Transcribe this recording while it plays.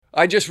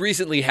I just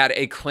recently had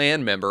a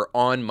Klan member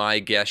on my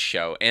guest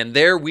show, and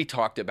there we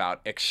talked about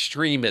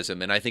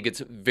extremism, and I think it's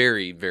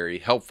very, very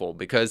helpful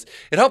because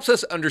it helps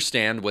us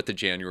understand what the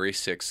January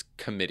 6th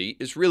committee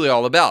is really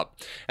all about.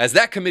 As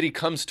that committee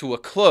comes to a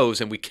close,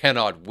 and we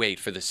cannot wait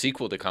for the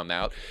sequel to come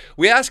out,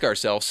 we ask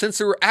ourselves, since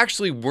there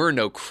actually were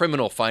no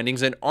criminal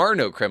findings and are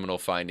no criminal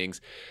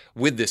findings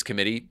with this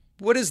committee,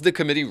 what is the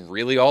committee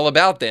really all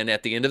about then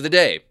at the end of the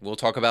day? We'll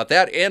talk about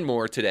that and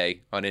more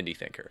today on Indie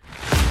Thinker.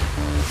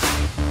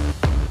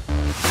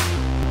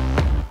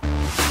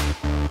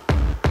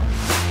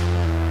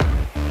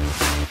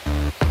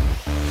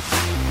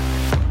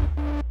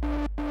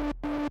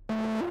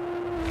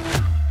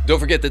 Don't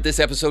forget that this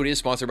episode is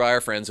sponsored by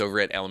our friends over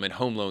at Element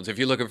Home Loans. If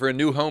you're looking for a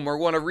new home or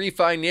want to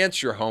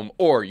refinance your home,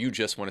 or you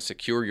just want to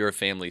secure your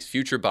family's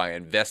future by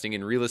investing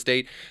in real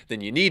estate,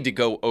 then you need to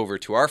go over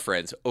to our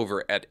friends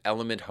over at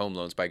Element Home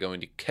Loans by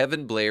going to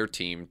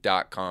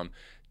kevinblairteam.com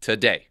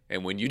today.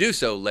 And when you do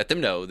so, let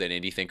them know that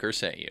Indie Thinker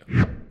sent you.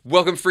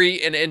 Welcome,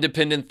 free and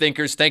independent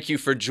thinkers. Thank you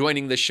for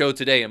joining the show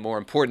today, and more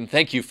important,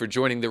 thank you for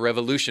joining the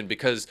revolution,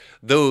 because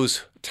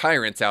those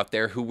tyrants out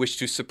there who wish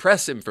to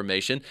suppress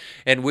information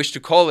and wish to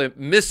call it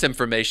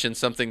misinformation,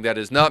 something that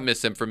is not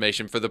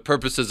misinformation for the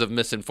purposes of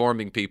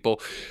misinforming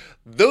people,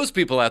 those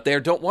people out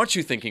there don't want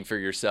you thinking for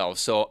yourselves.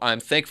 So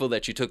I'm thankful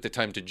that you took the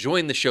time to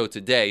join the show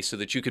today so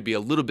that you could be a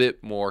little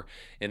bit more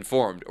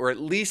informed, or at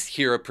least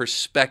hear a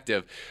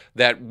perspective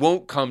that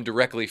won't come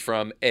directly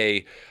from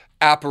a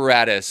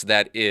apparatus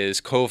that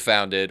is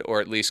co-founded or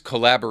at least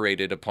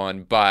collaborated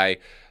upon by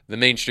the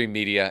mainstream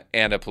media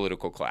and a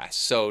political class.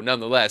 So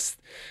nonetheless,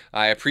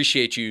 I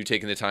appreciate you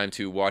taking the time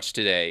to watch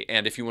today.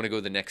 And if you want to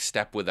go the next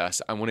step with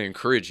us, I want to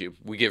encourage you.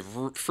 We give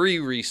free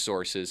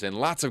resources and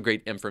lots of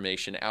great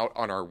information out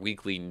on our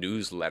weekly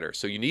newsletter.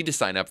 So you need to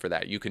sign up for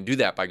that. You can do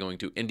that by going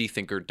to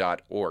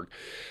indiethinker.org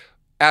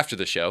after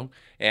the show,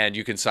 and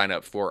you can sign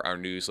up for our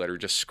newsletter.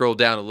 Just scroll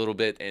down a little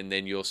bit, and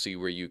then you'll see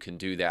where you can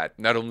do that.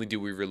 Not only do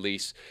we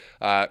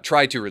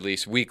try to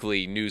release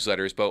weekly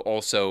newsletters, but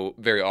also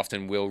very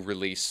often we'll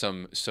release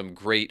some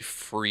great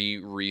free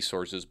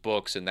resources,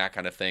 books, and that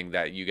kind of thing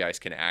that you guys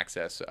can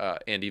access,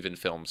 and even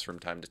films from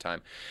time to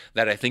time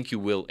that I think you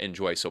will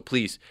enjoy. So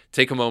please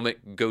take a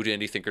moment, go to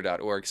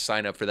indiethinker.org,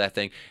 sign up for that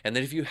thing, and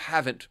then if you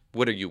haven't,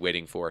 what are you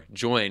waiting for?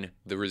 Join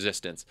the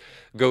resistance.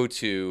 Go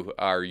to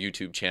our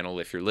YouTube channel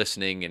if you're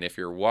listening, and if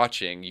you're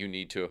watching, you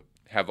need to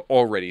have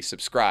already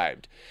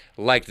subscribed,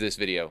 liked this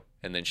video,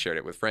 and then shared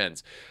it with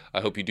friends.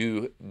 I hope you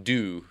do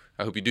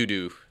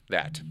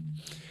that.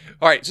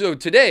 All right, so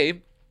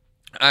today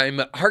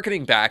I'm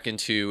hearkening back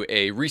into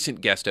a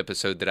recent guest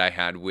episode that I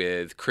had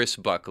with Chris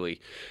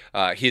Buckley.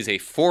 He is a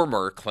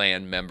former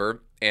Klan member,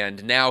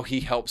 and now he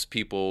helps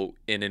people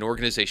in an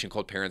organization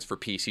called Parents for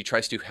Peace. He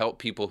tries to help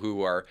people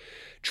who are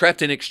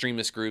trapped in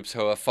extremist groups,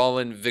 who have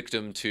fallen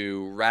victim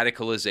to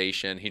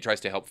radicalization. He tries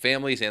to help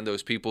families and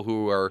those people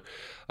who are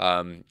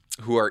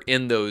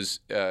in those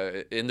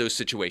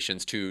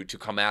situations to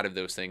come out of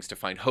those things, to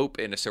find hope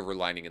and a silver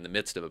lining in the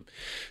midst of them.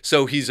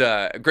 So he's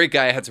a great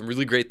guy. I had some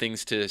really great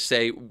things to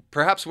say.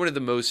 Perhaps one of the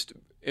most,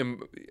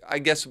 I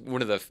guess,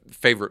 one of the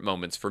favorite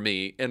moments for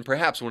me, and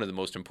perhaps one of the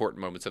most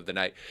important moments of the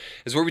night,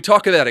 is where we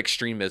talk about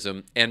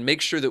extremism and make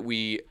sure that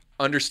we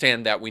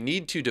understand that we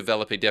need to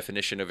develop a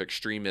definition of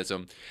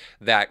extremism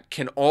that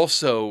can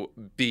also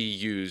be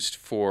used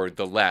for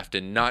the left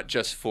and not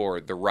just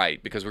for the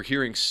right, because we're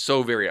hearing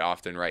so very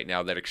often right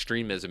now that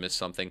extremism is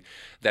something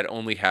that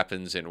only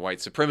happens in white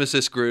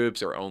supremacist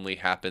groups or only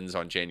happens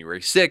on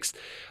January 6th,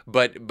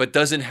 but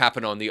doesn't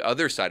happen on the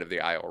other side of the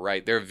aisle,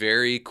 right? They're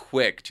very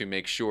quick to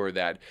make sure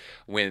that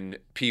when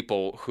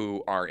people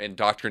who are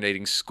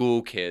indoctrinating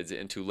school kids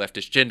into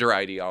leftist gender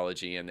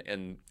ideology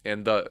and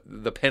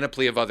the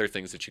panoply of other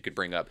things that you could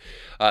bring up,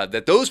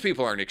 that those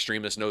people aren't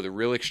extremists. No, the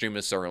real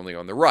extremists are only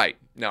on the right.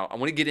 Now, I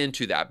want to get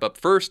into that, but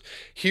first,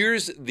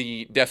 here's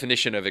the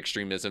definition of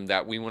extremism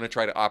that we want to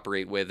try to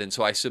operate with, and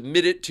so I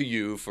submit it to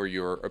you for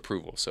your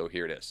approval. So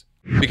here it is.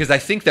 Because I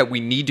think that we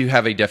need to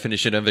have a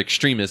definition of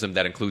extremism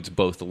that includes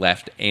both the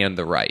left and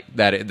the right,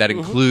 that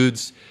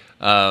includes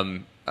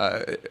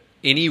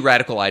any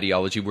radical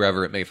ideology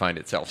wherever it may find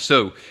itself.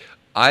 So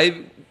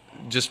I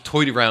just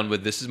toyed around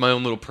with this. Is my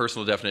own little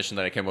personal definition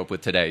that I came up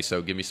with today,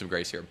 so give me some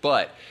grace here.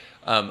 But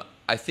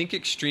I think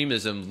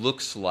extremism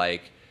looks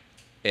like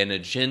an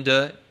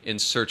agenda in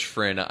search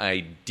for an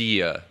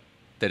idea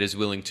that is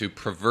willing to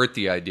pervert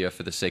the idea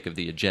for the sake of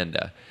the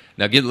agenda.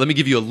 Now, let me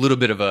give you a little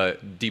bit of a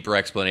deeper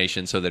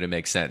explanation so that it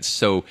makes sense.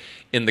 So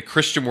in the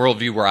Christian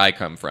worldview where I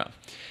come from,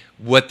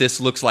 what this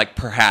looks like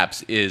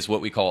perhaps is what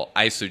we call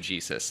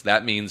eisegesis.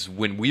 That means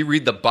when we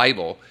read the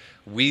Bible,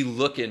 we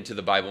look into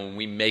the Bible and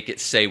we make it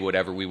say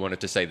whatever we want it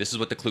to say. This is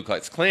what the Ku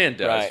Klux Klan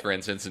does, right, for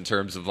instance, in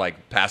terms of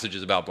like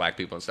passages about black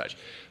people and such.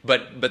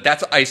 But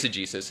that's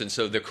eisegesis, and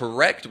so the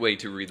correct way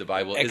to read the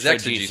Bible is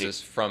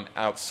exegesis, from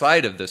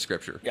outside of the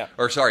Scripture. Yeah.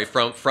 Or sorry,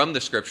 from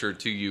the Scripture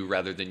to you,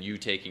 rather than you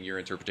taking your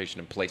interpretation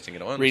and placing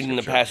it on reading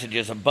the the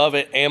passages above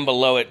it and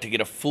below it to get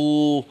a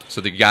full...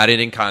 So they got it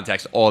in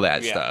context, all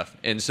that stuff.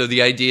 And so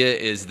the idea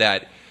is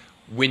that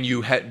when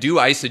you do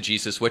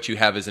eisegesis, what you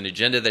have is an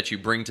agenda that you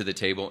bring to the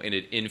table, and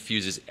it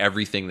infuses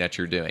everything that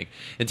you're doing.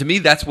 And to me,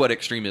 that's what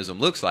extremism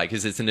looks like,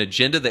 is it's an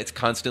agenda that's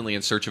constantly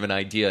in search of an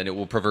idea, and it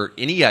will pervert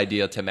any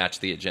idea to match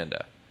the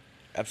agenda.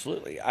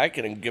 Absolutely. I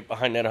can get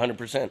behind that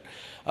 100%.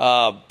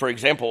 For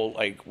example,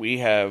 like we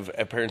have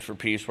at Parents for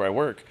Peace where I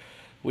work,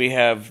 we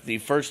have the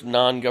first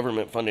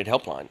non-government funded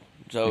helpline.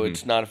 So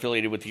it's not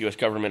affiliated with the U.S.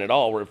 government at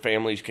all, where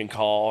families can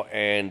call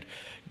and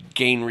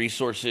gain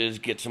resources,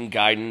 get some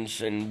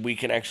guidance, and we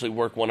can actually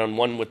work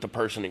one-on-one with the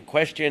person in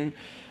question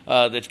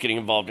that's getting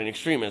involved in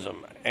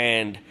extremism.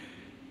 And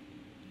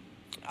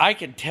I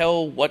can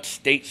tell what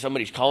state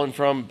somebody's calling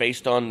from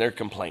based on their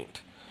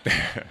complaint.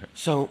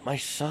 So my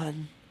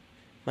son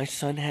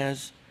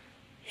has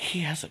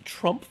a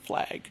Trump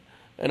flag.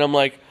 And I'm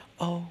like,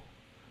 oh,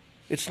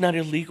 it's not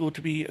illegal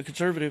to be a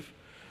conservative.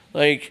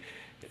 Like,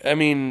 I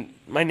mean,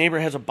 my neighbor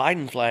has a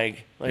Biden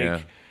flag.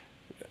 Like,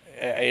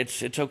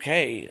 it's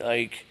okay.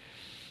 Like,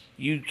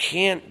 you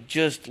can't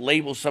just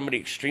label somebody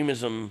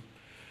extremism,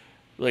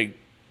 like,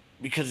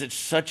 because it's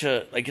such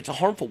a, like, it's a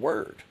harmful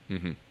word,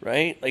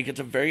 right? Like, it's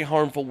a very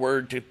harmful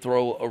word to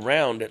throw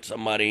around at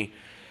somebody.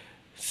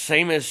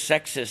 Same as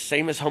sexist,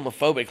 same as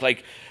homophobic.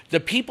 Like,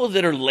 the people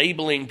that are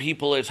labeling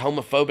people as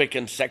homophobic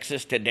and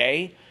sexist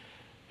today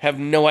have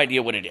no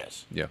idea what it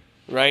is. Yeah.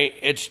 Right?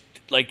 It's,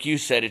 like you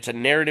said, it's a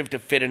narrative to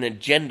fit an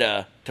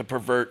agenda to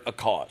pervert a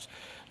cause.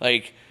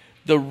 Like,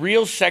 the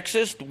real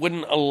sexist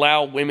wouldn't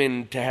allow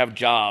women to have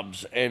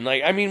jobs. And,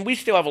 like, I mean, we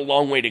still have a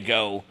long way to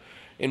go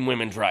in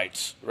women's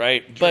rights,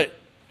 right? Sure. But,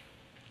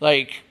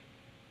 like,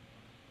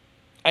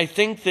 I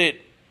think that,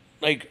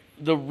 like,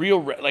 the real,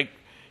 like,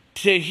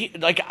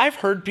 I've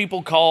heard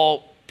people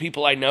call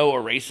people I know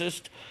a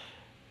racist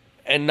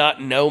and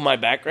not know my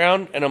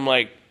background. And I'm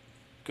like,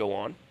 go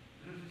on.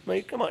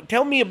 Like, come on,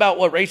 tell me about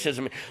what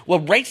racism is. Well,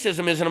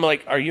 racism is, and I'm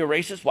like, are you a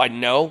racist? Why,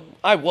 no,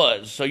 I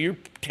was. So you're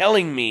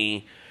telling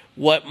me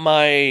what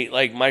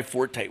my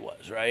forte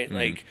was, right? Mm-hmm.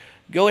 Like,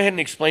 go ahead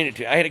and explain it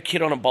to me. I had a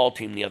kid on a ball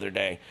team the other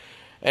day,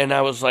 and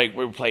I was like,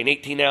 we were playing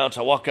 18 ounce.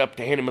 I walk up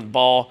to hand him the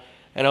ball,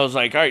 and I was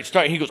like, all right,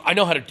 start. He goes, I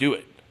know how to do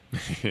it.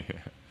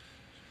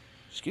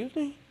 Excuse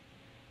me?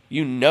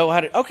 You know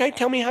how to? Okay,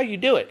 tell me how you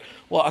do it.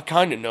 Well, I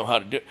kind of know how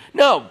to do it.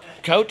 No,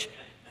 coach,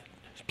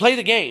 play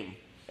the game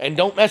and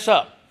don't mess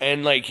up.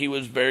 And, like, he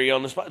was very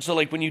on the spot. So,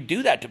 like, when you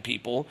do that to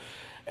people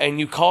and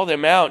you call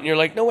them out and you're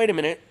like, no, wait a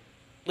minute.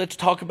 Let's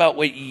talk about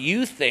what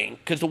you think.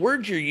 Because the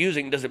words you're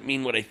using doesn't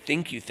mean what I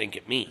think you think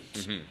it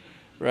means.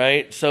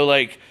 Right? So,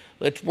 like,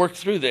 let's work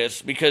through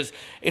this because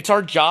it's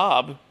our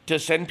job to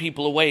send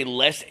people away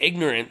less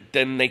ignorant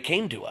than they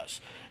came to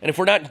us. And if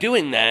we're not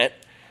doing that,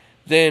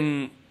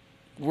 then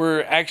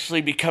we're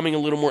actually becoming a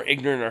little more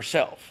ignorant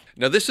ourselves.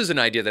 Now, this is an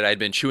idea that I'd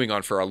been chewing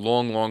on for a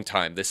long, long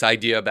time. This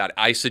idea about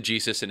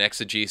eisegesis and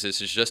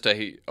exegesis is just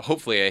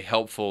hopefully a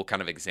helpful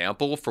kind of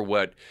example for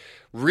what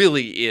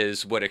really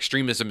is what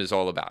extremism is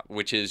all about,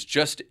 which is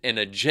just an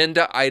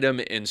agenda item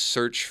in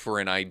search for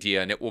an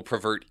idea, and it will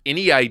pervert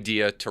any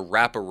idea to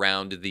wrap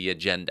around the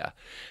agenda.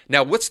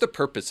 Now, what's the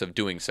purpose of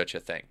doing such a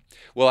thing?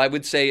 Well, I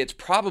would say it's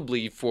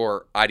probably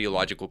for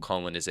ideological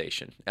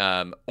colonization.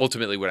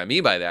 Ultimately, what I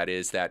mean by that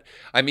is that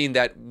I mean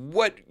that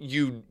when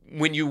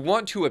you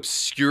want to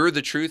obscure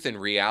the truth and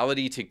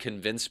reality to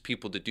convince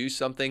people to do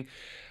something,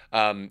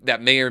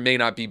 that may or may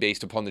not be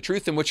based upon the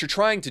truth. And what you're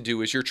trying to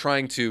do is you're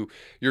trying to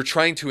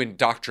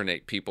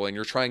indoctrinate people, and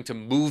you're trying to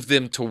move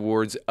them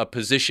towards a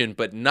position,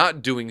 but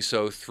not doing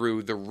so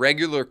through the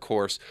regular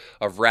course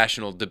of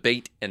rational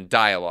debate and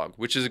dialogue,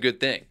 which is a good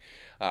thing.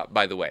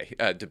 By the way,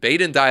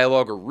 debate and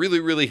dialogue are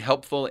really, really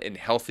helpful and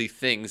healthy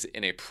things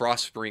in a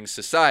prospering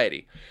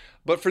society.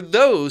 But for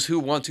those who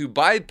want to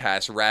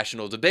bypass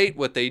rational debate,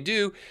 what they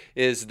do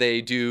is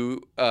they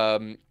do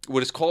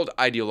what is called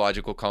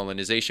ideological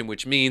colonization,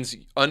 which means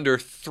under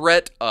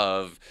threat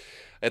of,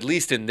 at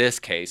least in this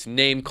case,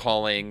 name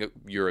calling,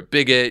 you're a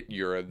bigot,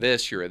 you're a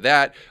this, you're a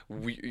that,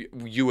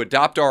 you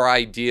adopt our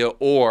idea,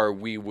 or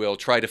we will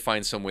try to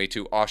find some way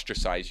to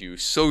ostracize you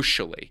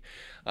socially.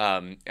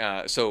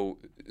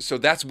 So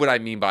that's what I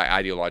mean by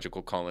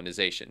ideological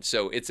colonization.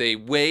 So it's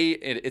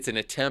an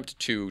attempt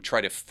to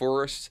try to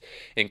force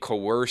and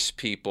coerce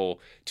people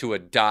to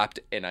adopt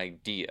an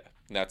idea.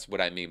 That's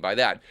what I mean by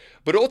that.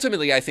 But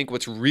ultimately, I think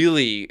what's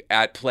really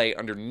at play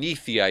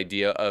underneath the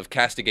idea of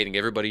castigating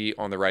everybody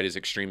on the right as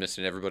extremists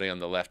and everybody on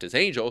the left as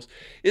angels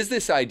is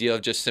this idea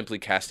of just simply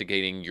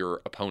castigating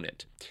your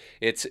opponent.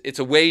 It's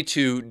a way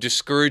to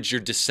discourage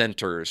your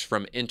dissenters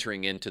from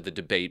entering into the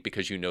debate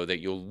because you know that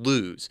you'll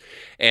lose.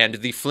 And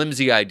the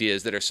flimsy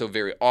ideas that are so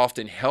very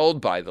often held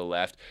by the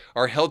left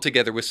are held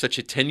together with such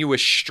a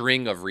tenuous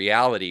string of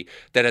reality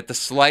that at the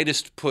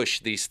slightest push,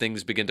 these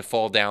things begin to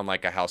fall down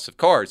like a house of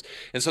cards.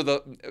 And so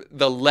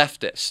the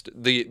leftist,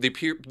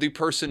 the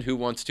person who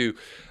wants to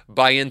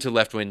buy into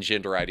left-wing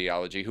gender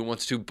ideology, who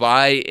wants to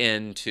buy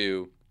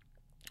into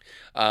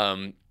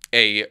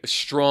a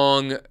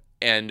strong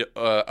and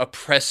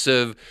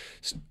oppressive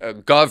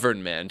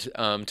government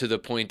to the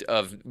point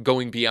of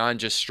going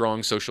beyond just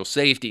strong social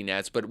safety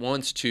nets, but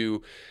wants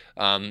to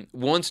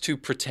wants to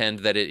pretend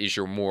that it is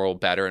your moral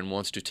better and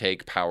wants to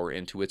take power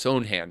into its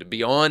own hand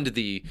beyond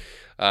the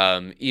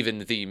even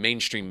the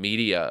mainstream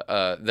media,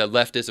 the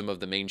leftism of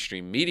the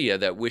mainstream media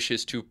that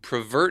wishes to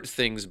pervert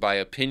things by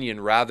opinion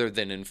rather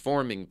than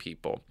informing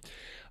people.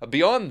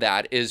 Beyond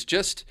that is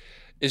just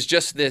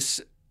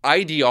this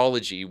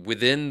ideology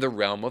within the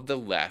realm of the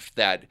left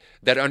that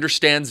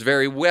understands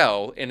very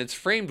well, and it's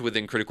framed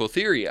within critical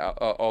theory,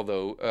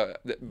 although,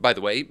 by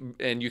the way,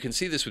 and you can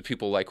see this with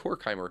people like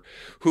Horkheimer,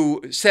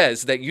 who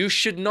says that you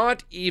should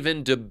not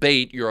even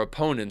debate your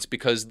opponents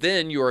because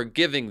then you are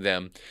giving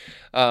them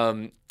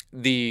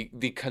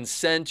the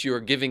consent, you're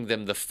giving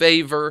them the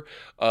favor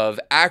of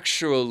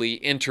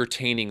actually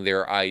entertaining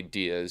their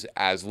ideas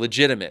as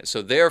legitimate.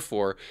 So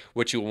therefore,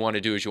 what you'll want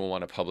to do is you'll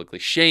want to publicly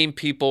shame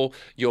people,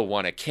 you'll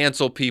want to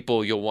cancel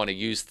people, you'll want to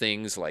use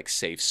things like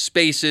safe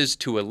spaces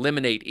to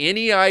eliminate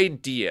any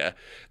idea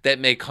that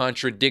may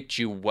contradict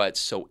you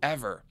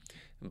whatsoever.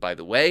 And by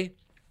the way,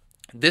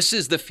 this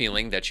is the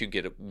feeling that you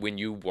get when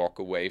you walk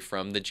away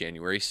from the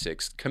January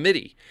 6th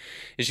committee,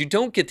 is you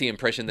don't get the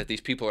impression that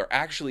these people are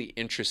actually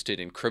interested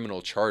in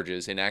criminal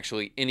charges and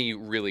actually any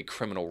really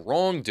criminal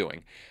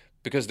wrongdoing,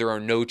 because there are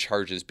no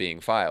charges being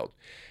filed.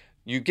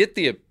 You get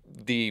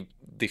the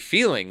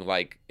feeling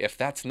like if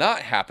that's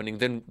not happening,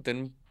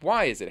 then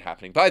why is it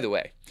happening? By the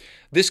way,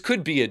 this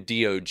could be a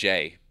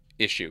DOJ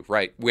issue,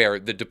 right, where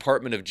the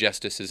Department of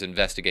Justice is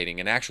investigating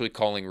and actually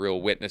calling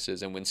real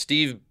witnesses, and when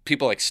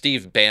people like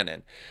Steve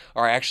Bannon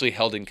are actually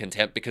held in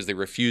contempt because they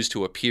refuse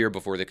to appear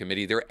before the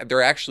committee,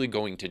 they're actually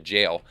going to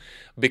jail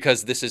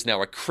because this is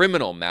now a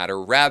criminal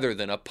matter rather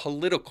than a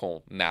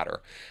political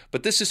matter.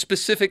 But this is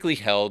specifically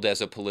held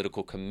as a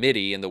political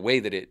committee in the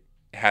way that it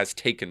has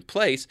taken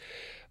place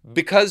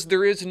because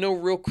there is no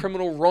real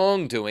criminal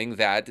wrongdoing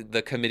that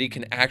the committee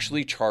can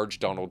actually charge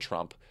Donald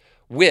Trump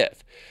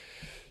with.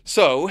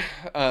 So,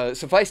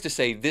 suffice to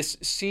say, this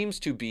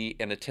seems to be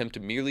an attempt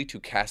merely to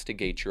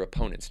castigate your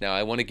opponents. Now,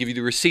 I want to give you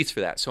the receipts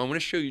for that, so I'm going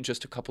to show you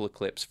just a couple of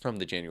clips from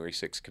the January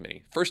 6th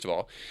committee. First of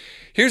all,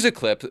 here's a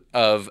clip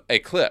of a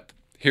clip.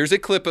 Here's a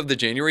clip of the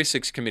January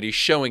 6th committee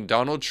showing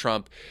Donald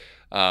Trump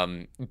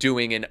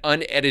doing an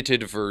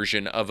unedited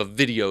version of a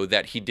video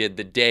that he did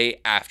the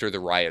day after the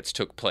riots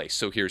took place.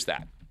 So here's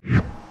that.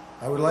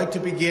 I would like to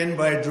begin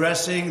by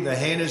addressing the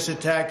heinous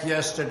attack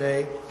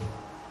yesterday.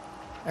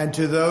 And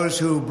to those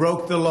who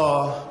broke the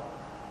law,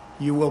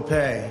 you will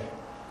pay.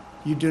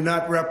 You do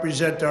not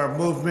represent our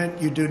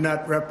movement. You do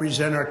not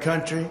represent our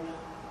country.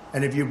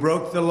 And if you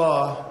broke the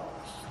law,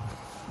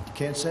 you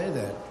can't say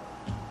that.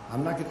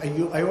 I'm not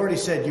going. I already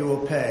said you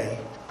will pay.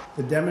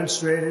 The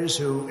demonstrators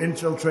who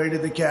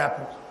infiltrated the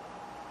Capitol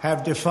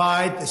have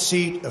defied the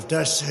seat of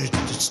justice.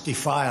 It's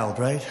defiled,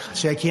 right?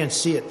 See, I can't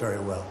see it very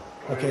well.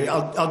 Okay,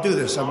 I'll do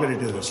this. I'm going to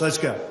do this. Let's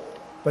go.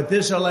 But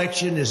this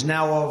election is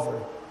now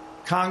over.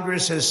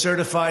 Congress has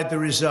certified the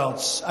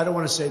results. I don't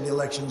want to say the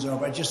election's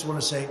over. I just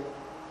want to say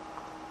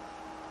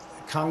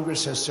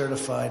Congress has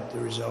certified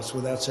the results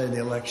without saying the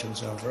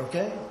election's over,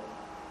 okay?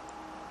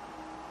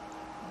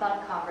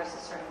 But Congress is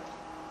certified.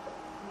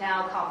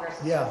 Now Congress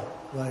is Yeah, certified.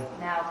 right.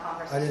 Now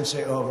Congress I didn't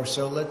say over,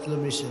 so let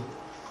me see.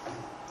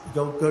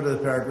 Go to the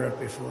paragraph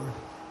before.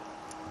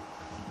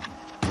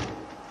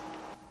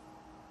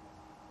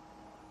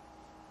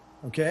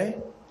 Okay?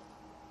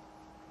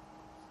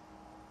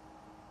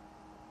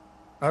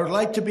 I would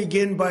like to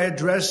begin by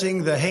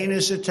addressing the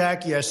heinous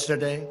attack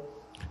yesterday.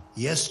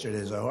 Yesterday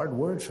is a hard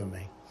word for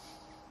me.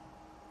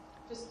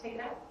 Just take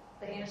it out.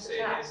 The heinous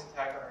attack.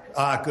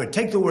 Ah, good.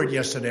 Take the word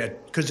yesterday,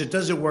 because it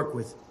doesn't work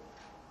with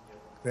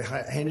the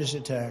heinous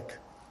attack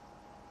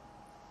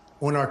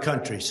on our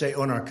country. Say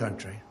on our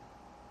country.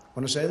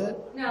 Want to say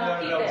that?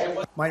 No, keep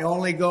it. My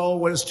only goal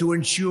was to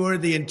ensure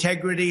the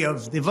integrity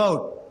of the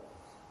vote.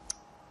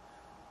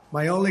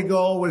 My only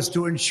goal was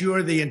to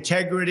ensure the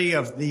integrity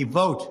of the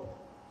vote.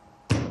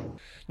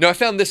 Now, I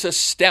found this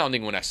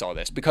astounding when I saw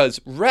this, because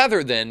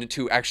rather than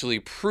to actually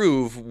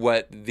prove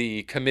what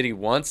the committee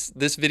wants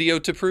this video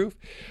to prove,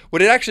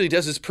 what it actually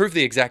does is prove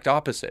the exact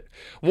opposite.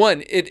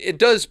 One, it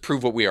does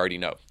prove what we already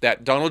know,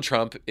 that Donald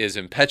Trump is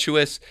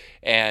impetuous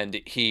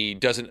and he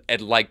doesn't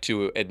like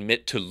to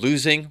admit to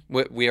losing.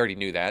 We already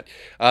knew that.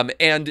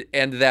 And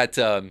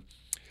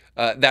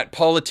that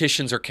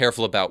politicians are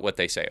careful about what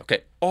they say.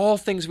 Okay, all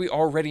things we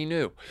already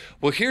knew.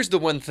 Well, here's the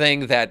one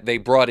thing that they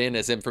brought in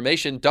as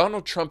information,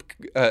 Donald Trump,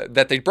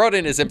 that they brought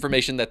in as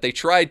information that they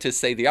tried to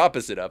say the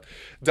opposite of.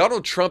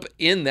 Donald Trump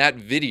in that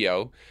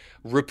video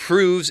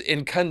reproves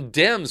and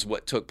condemns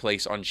what took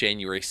place on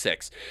January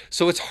 6th.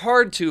 So it's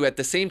hard to, at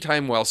the same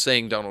time, while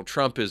saying Donald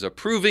Trump is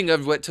approving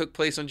of what took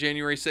place on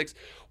January 6th,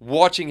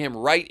 watching him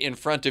right in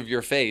front of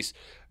your face,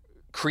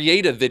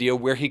 create a video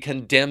where he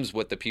condemns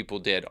what the people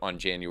did on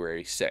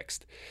January 6th.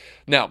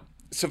 Now,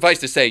 suffice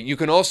to say, you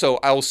can also,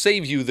 I'll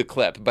save you the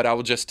clip, but I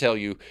will just tell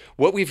you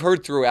what we've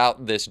heard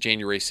throughout this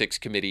January 6th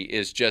committee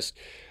is just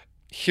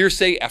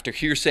hearsay after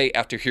hearsay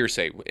after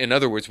hearsay. In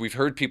other words, we've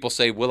heard people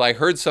say, well, I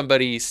heard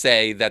somebody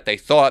say that they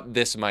thought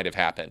this might have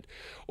happened.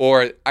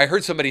 Or I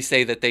heard somebody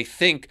say that they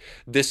think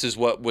this is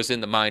what was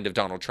in the mind of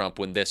Donald Trump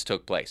when this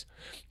took place.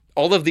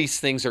 all of these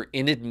things are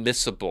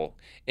inadmissible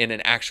in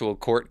an actual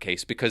court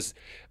case because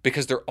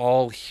they're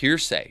all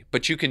hearsay.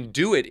 But you can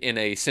do it in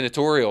a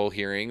senatorial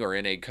hearing or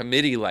in a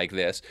committee like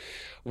this,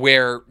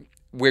 where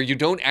you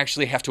don't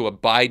actually have to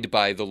abide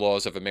by the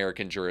laws of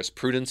American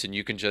jurisprudence, and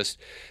you can just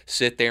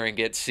sit there and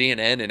get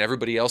CNN and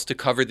everybody else to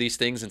cover these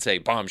things and say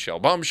bombshell,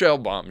 bombshell,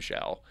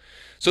 bombshell.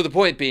 So the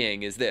point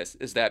being is this,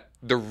 is that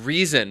the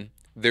reason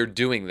they're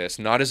doing this,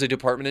 not as a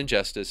Department of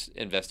Justice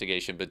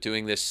investigation, but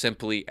doing this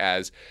simply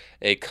as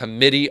a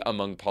committee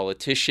among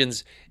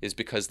politicians, is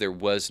because there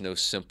was no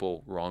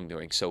simple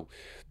wrongdoing. So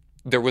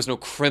there was no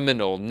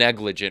criminal,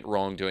 negligent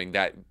wrongdoing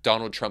that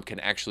Donald Trump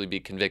can actually be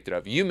convicted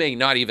of. You may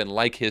not even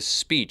like his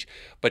speech,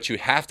 but you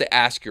have to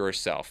ask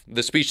yourself,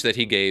 the speech that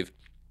he gave,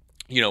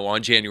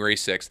 on January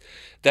 6th,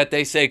 that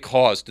they say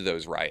caused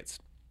those riots.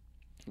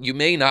 You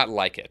may not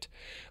like it,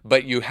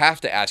 but you have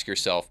to ask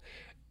yourself,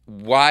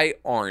 why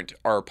aren't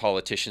our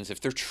politicians, if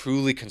they're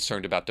truly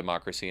concerned about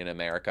democracy in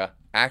America,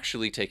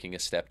 actually taking a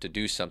step to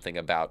do something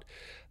about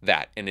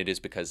that? And it is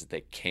because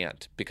they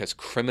can't. Because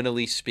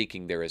criminally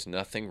speaking, there is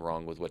nothing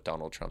wrong with what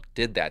Donald Trump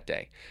did that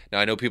day. Now,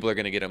 I know people are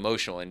going to get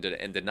emotional and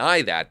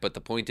deny that, but the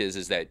point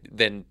is that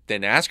then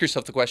ask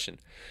yourself the question,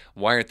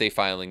 why aren't they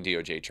filing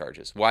DOJ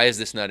charges? Why is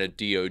this not a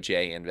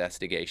DOJ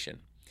investigation?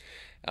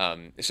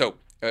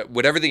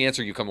 Whatever the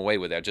answer you come away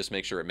with, just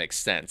make sure it makes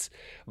sense.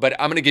 But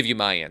I'm going to give you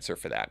my answer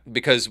for that.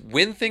 Because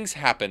when things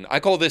happen,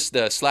 I call this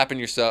the slapping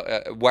yourself,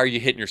 why are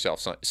you hitting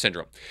yourself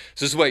syndrome.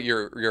 So this is what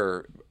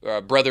your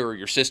brother or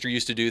your sister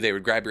used to do. They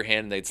would grab your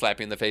hand and they'd slap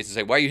you in the face and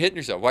say, why are you hitting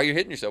yourself? Why are you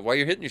hitting yourself? Why are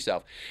you hitting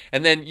yourself?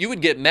 And then you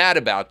would get mad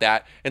about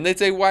that. And they'd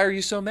say, why are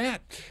you so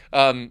mad?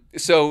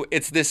 So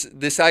it's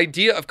this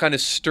idea of kind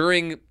of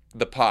stirring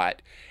the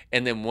pot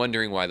and then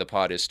wondering why the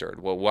pot is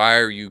stirred. Well, why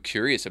are you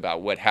curious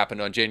about what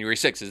happened on January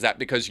 6th? Is that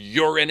because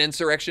you're an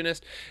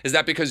insurrectionist? Is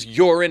that because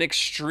you're an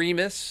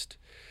extremist?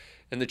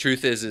 And the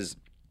truth is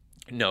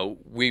no.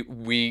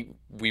 We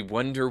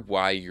wonder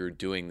why you're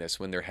doing this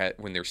when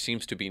there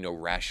seems to be no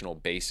rational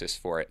basis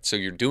for it. So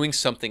you're doing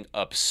something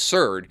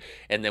absurd,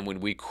 and then when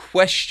we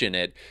question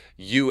it,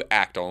 you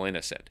act all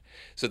innocent.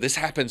 So this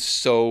happens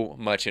so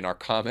much in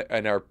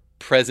our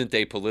present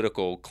day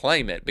political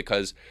climate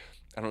because,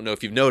 I don't know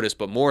if you've noticed,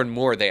 but more and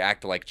more they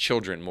act like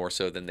children more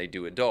so than they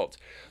do adults.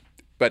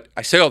 But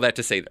I say all that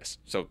to say this.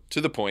 So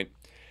to the point,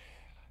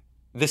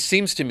 this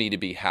seems to me to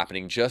be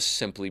happening just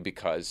simply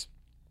because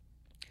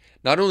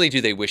not only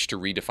do they wish to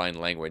redefine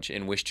language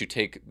and wish to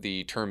take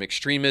the term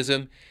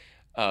extremism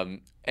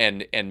and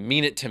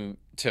mean it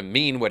to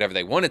mean whatever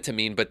they want it to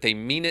mean, but they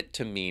mean it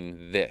to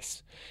mean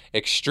this.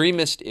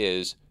 Extremist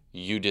is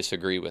you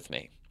disagree with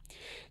me.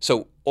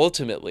 So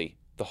ultimately,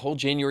 the whole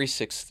January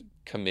 6th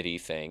committee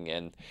thing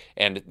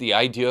and the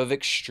idea of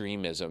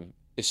extremism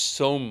is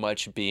so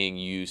much being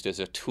used as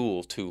a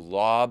tool to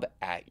lob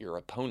at your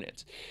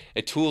opponents,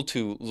 a tool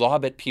to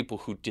lob at people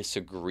who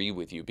disagree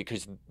with you,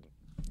 because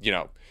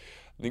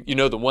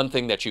the one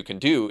thing that you can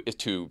do is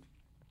to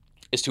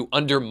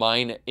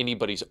undermine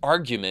anybody's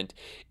argument,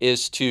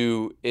 is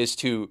to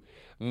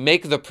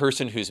make the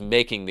person who's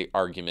making the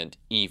argument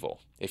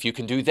evil. If you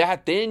can do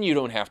that, then you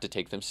don't have to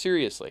take them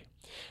seriously.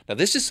 Now,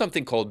 this is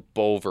something called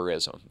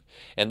Bulverism,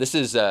 and this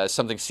is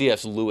something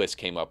C.S. Lewis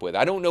came up with.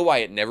 I don't know why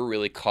it never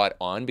really caught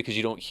on, because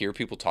you don't hear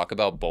people talk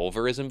about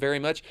Bulverism very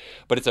much,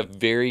 but it's a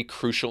very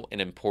crucial and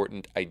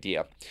important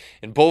idea.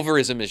 And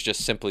Bulverism is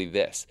just simply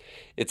this.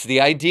 It's the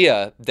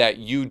idea that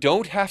you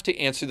don't have to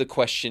answer the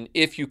question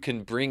if you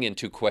can bring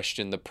into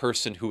question the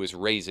person who is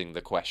raising the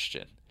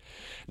question.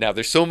 Now,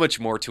 there's so much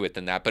more to it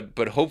than that,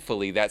 but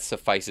hopefully that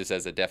suffices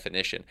as a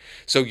definition.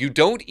 So you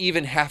don't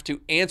even have to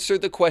answer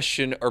the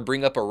question or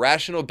bring up a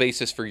rational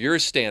basis for your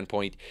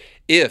standpoint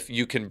if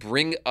you can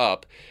bring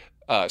up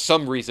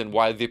some reason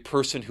why the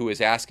person who is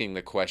asking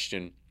the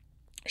question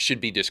should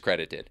be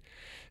discredited.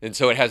 And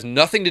so it has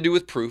nothing to do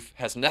with proof,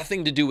 has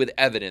nothing to do with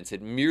evidence.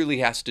 It merely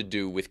has to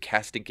do with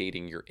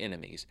castigating your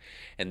enemies.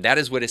 And that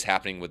is what is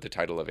happening with the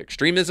title of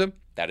extremism.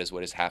 That is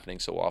what is happening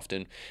so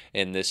often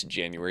in this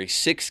January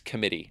 6th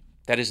committee.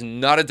 That is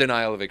not a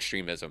denial of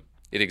extremism.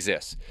 It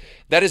exists.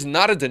 That is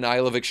not a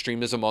denial of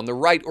extremism on the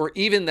right, or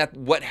even that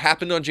what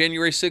happened on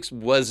January 6th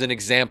was an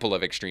example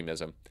of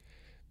extremism.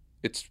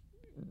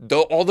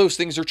 All those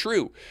things are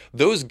true.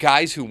 Those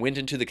guys who went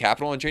into the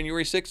Capitol on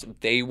January 6th,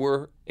 they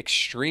were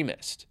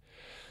extremists.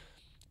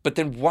 But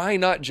then why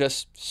not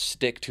just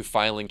stick to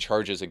filing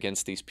charges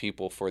against these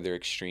people for their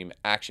extreme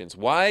actions?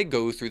 Why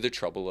go through the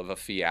trouble of a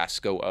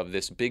fiasco of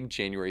this big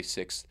January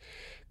 6th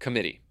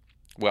committee?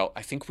 Well,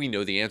 I think we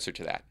know the answer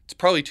to that. It's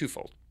probably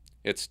twofold.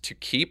 It's to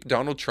keep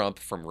Donald Trump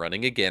from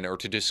running again, or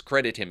to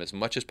discredit him as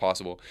much as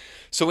possible.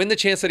 So in the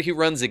chance that he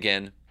runs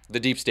again, the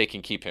deep state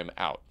can keep him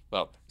out.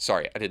 Well,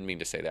 sorry, I didn't mean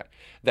to say that.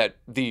 That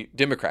the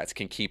Democrats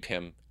can keep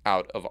him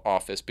out of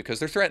office because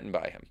they're threatened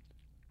by him.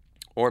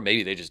 Or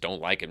maybe they just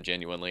don't like him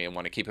genuinely and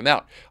want to keep him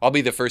out. I'll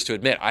be the first to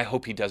admit, I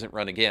hope he doesn't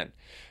run again.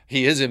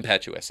 He is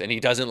impetuous and he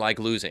doesn't like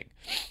losing.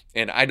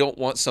 And I don't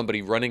want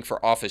somebody running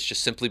for office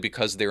just simply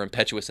because they're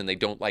impetuous and they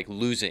don't like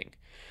losing.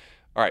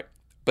 All right,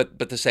 but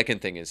the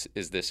second thing is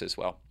this as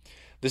well.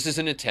 This is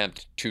an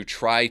attempt to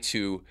try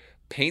to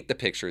paint the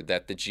picture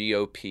that the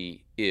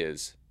GOP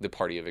is the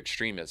party of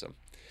extremism,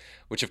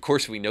 which of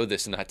course we know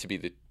this not to be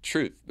the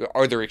truth.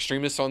 Are there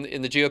extremists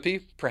in the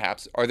GOP?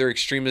 Perhaps. Are there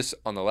extremists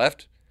on the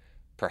left?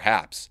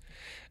 Perhaps.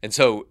 And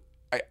so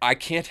I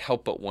can't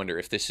help but wonder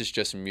if this is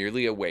just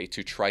merely a way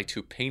to try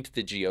to paint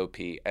the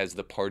GOP as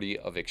the party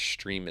of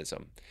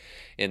extremism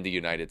in the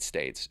United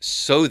States,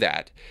 so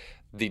that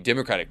the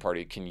Democratic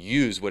Party can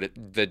use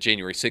the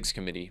January 6th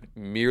committee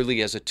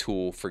merely as a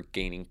tool for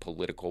gaining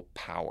political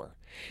power.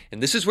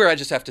 And this is where I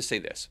just have to say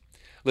this.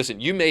 Listen,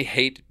 you may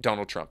hate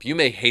Donald Trump. You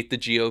may hate the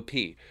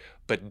GOP,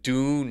 but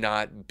do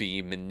not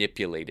be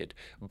manipulated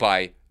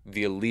by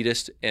the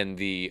elitists and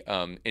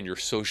your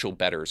social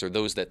betters, or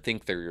those that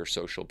think they're your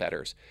social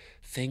betters.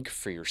 Think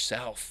for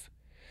yourself.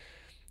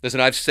 Listen,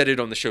 I've said it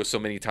on the show so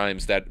many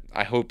times that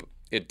I hope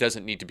it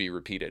doesn't need to be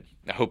repeated.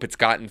 I hope it's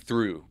gotten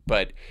through,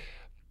 but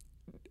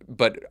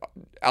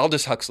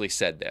Aldous Huxley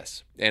said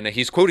this, and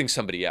he's quoting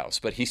somebody else,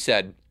 but he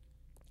said,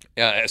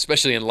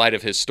 especially in light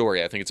of his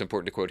story, I think it's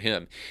important to quote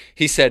him.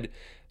 He said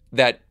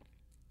that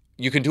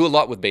you can do a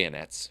lot with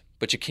bayonets,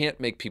 but you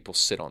can't make people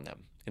sit on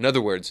them. In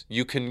other words,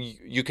 you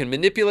can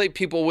manipulate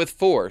people with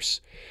force,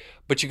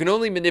 but you can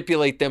only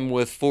manipulate them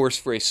with force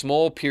for a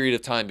small period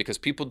of time because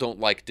people don't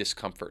like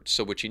discomfort.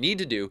 So what you need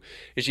to do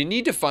is you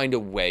need to find a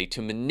way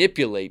to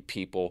manipulate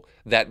people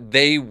that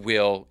they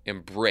will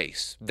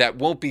embrace, that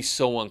won't be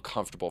so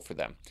uncomfortable for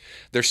them.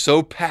 They're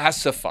so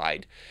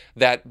pacified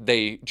that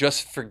they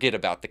just forget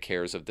about the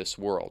cares of this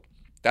world.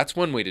 That's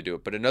one way to do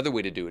it. But another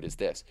way to do it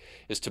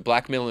is to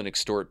blackmail and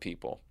extort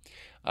people.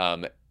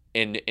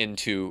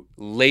 Into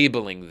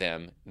labeling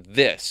them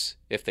this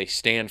if they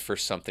stand for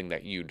something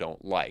that you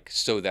don't like,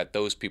 so that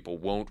those people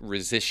won't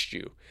resist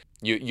you.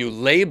 You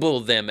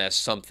label them as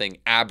something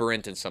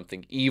aberrant and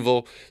something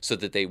evil so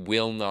that they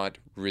will not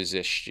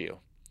resist you,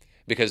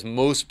 because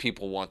most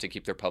people want to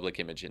keep their public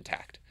image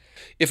intact.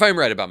 If I'm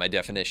right about my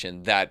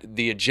definition that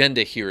the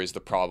agenda here is the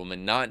problem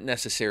and not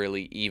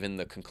necessarily even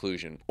the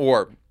conclusion,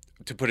 or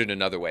to put it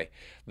another way,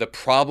 the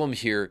problem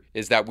here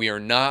is that we are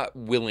not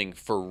willing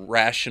for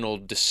rational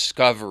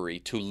discovery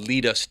to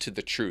lead us to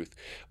the truth,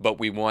 but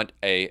we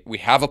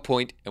have a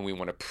point and we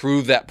want to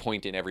prove that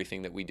point in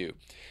everything that we do.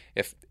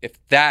 If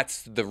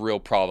that's the real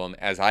problem,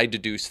 as I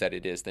deduce that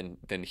it is, then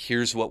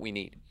here's what we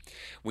need.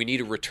 We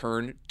need a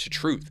return to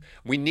truth.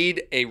 We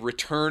need a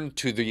return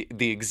to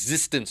the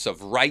existence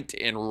of right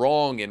and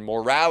wrong and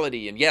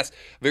morality. And yes,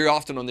 very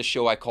often on this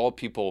show I call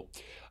people,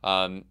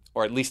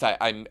 or at least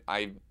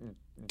I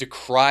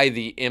decry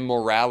the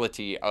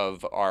immorality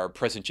of our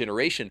present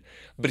generation.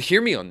 But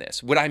hear me on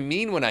this. What I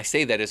mean when I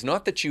say that is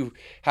not that you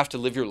have to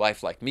live your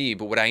life like me,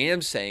 but what I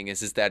am saying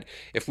is that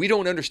if we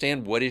don't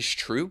understand what is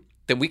true,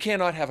 then we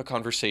cannot have a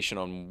conversation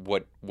on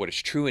what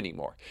is true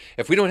anymore.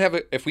 If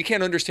we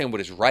can't understand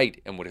what is right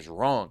and what is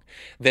wrong,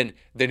 then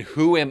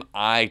who am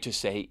I to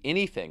say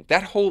anything?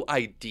 That whole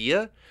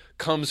idea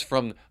comes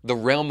from the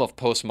realm of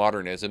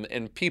postmodernism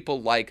and people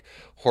like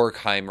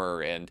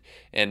Horkheimer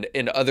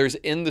and others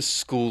in the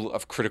school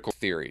of critical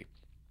theory.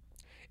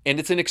 And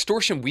it's an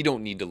extortion we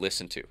don't need to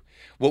listen to.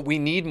 What we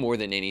need more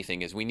than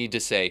anything is we need to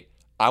say,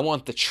 I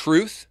want the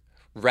truth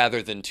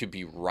rather than to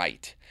be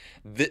right.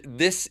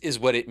 This is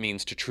what it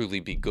means to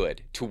truly be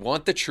good, to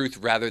want the truth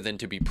rather than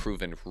to be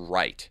proven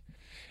right.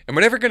 And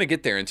we're never going to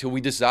get there until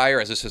we desire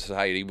as a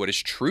society what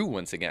is true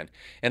once again.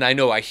 And I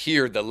know I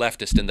hear the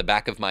leftist in the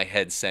back of my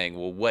head saying,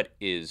 well, what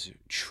is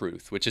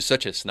truth? Which is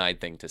such a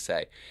snide thing to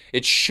say.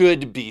 It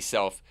should be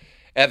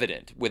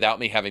self-evident without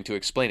me having to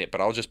explain it, but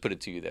I'll just put it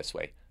to you this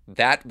way.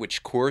 That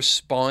which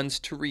corresponds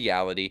to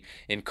reality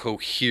and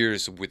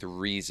coheres with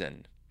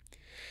reason.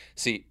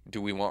 See,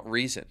 do we want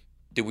reason?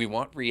 Do we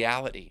want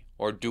reality?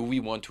 Or do we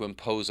want to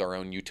impose our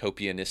own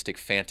utopianistic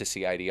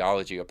fantasy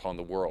ideology upon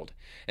the world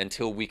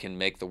until we can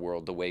make the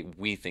world the way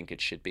we think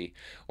it should be?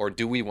 Or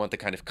do we want the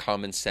kind of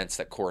common sense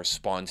that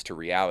corresponds to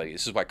reality?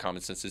 This is why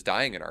common sense is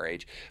dying in our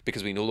age,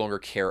 because we no longer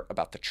care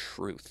about the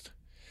truth.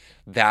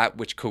 That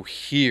which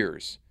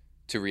coheres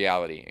to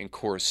reality and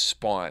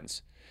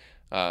corresponds,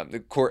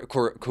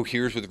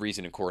 coheres with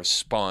reason and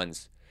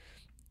corresponds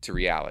to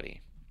reality.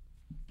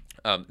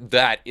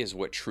 That is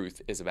what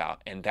truth is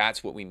about, and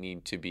that's what we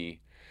need to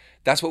be.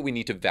 That's what we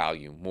need to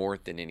value more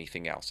than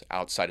anything else,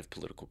 outside of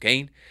political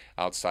gain,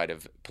 outside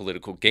of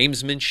political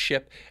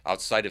gamesmanship,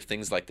 outside of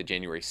things like the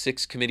January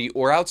 6th committee,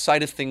 or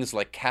outside of things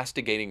like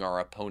castigating our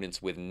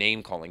opponents with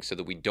name-calling so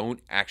that we don't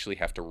actually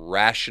have to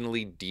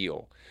rationally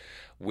deal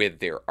with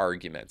their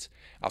arguments.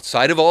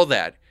 Outside of all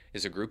that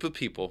is a group of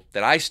people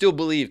that I still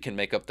believe can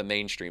make up the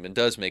mainstream and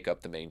does make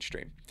up the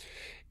mainstream,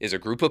 is a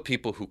group of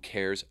people who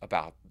cares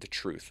about the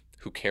truth,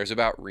 who cares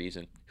about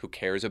reason, who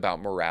cares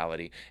about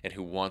morality, and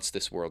who wants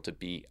this world to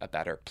be a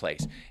better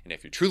place. And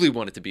if you truly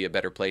want it to be a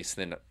better place,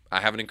 then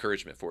I have an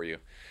encouragement for you.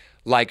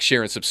 Like,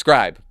 share, and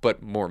subscribe,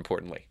 but more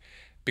importantly,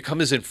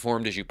 Become as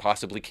informed as you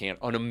possibly can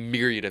on a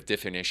myriad of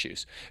different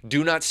issues.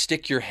 Do not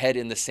stick your head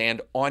in the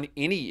sand on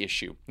any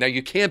issue. Now,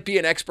 you can't be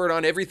an expert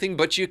on everything,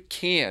 but you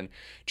can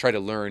try to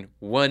learn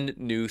one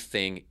new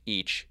thing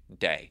each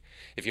day.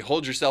 If you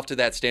hold yourself to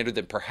that standard,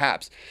 then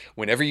perhaps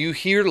whenever you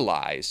hear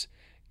lies,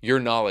 your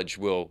knowledge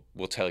will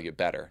tell you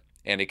better.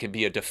 And it can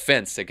be a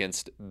defense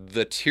against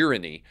the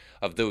tyranny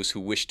of those who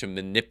wish to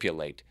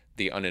manipulate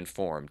the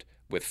uninformed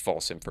with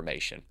false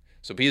information.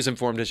 So be as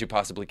informed as you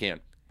possibly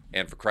can.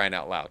 And for crying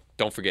out loud,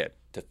 don't forget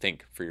to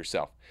think for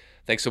yourself.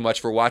 Thanks so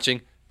much for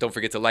watching. Don't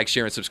forget to like,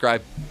 share, and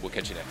subscribe. We'll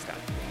catch you next time.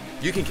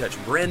 You can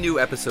catch brand new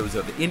episodes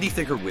of Indie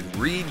Thinker with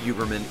Reed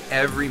Huberman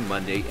every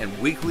Monday and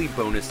weekly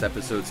bonus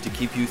episodes to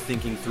keep you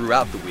thinking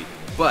throughout the week.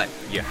 But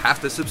you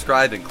have to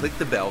subscribe and click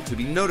the bell to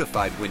be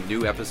notified when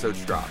new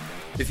episodes drop.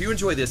 If you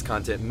enjoy this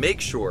content, make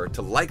sure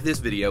to like this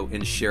video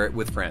and share it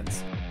with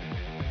friends.